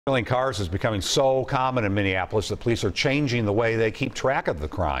Stealing cars is becoming so common in Minneapolis that police are changing the way they keep track of the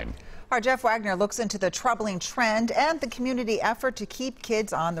crime. Our Jeff Wagner looks into the troubling trend and the community effort to keep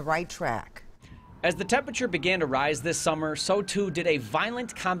kids on the right track. As the temperature began to rise this summer, so too did a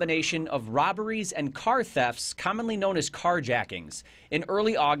violent combination of robberies and car thefts, commonly known as carjackings. In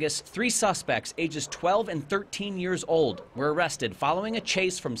early August, 3 suspects ages 12 and 13 years old were arrested following a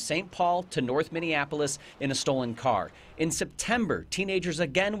chase from St. Paul to North Minneapolis in a stolen car. In September, teenagers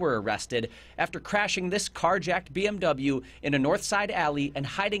again were arrested after crashing this carjacked BMW in a north side alley and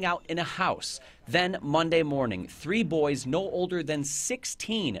hiding out in a house. Then Monday morning, 3 boys no older than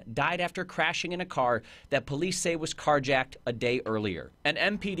 16 died after crashing in a car that police say was carjacked a day earlier. An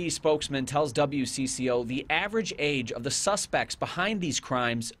MPD spokesman tells WCCO the average age of the suspects behind these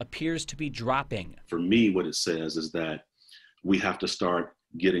crimes appears to be dropping. For me, what it says is that we have to start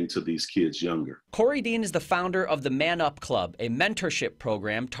getting to these kids younger. Corey Dean is the founder of the Man Up Club, a mentorship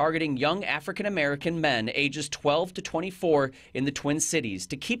program targeting young African-American men ages 12 to 24 in the Twin Cities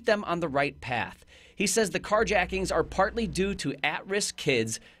to keep them on the right path. He says the carjackings are partly due to at-risk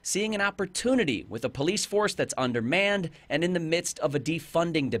kids seeing an opportunity with a police force that's undermanned and in the midst of a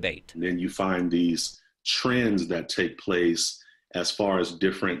defunding debate. And then you find these trends that take place as far as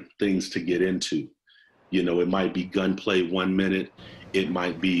different things to get into. You know, it might be gunplay 1 minute, it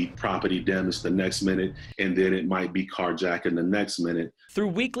might be property damage the next minute, and then it might be carjacking the next minute. Through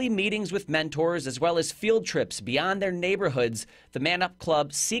weekly meetings with mentors as well as field trips beyond their neighborhoods, the Man Up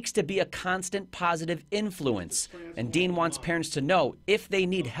Club seeks to be a constant positive influence. And Dean wants parents to know if they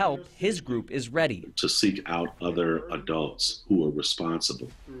need help, his group is ready. To seek out other adults who are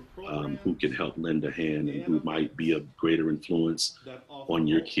responsible, who can help lend a hand and who might be a greater influence on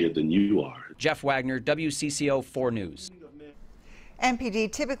your kid than you are. Jeff Wagner, WCCO 4 News.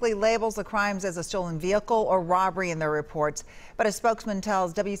 MPD typically labels the crimes as a stolen vehicle or robbery in their reports, but a spokesman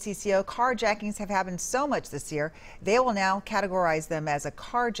tells WCCO carjackings have happened so much this year, they will now categorize them as a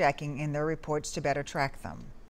carjacking in their reports to better track them.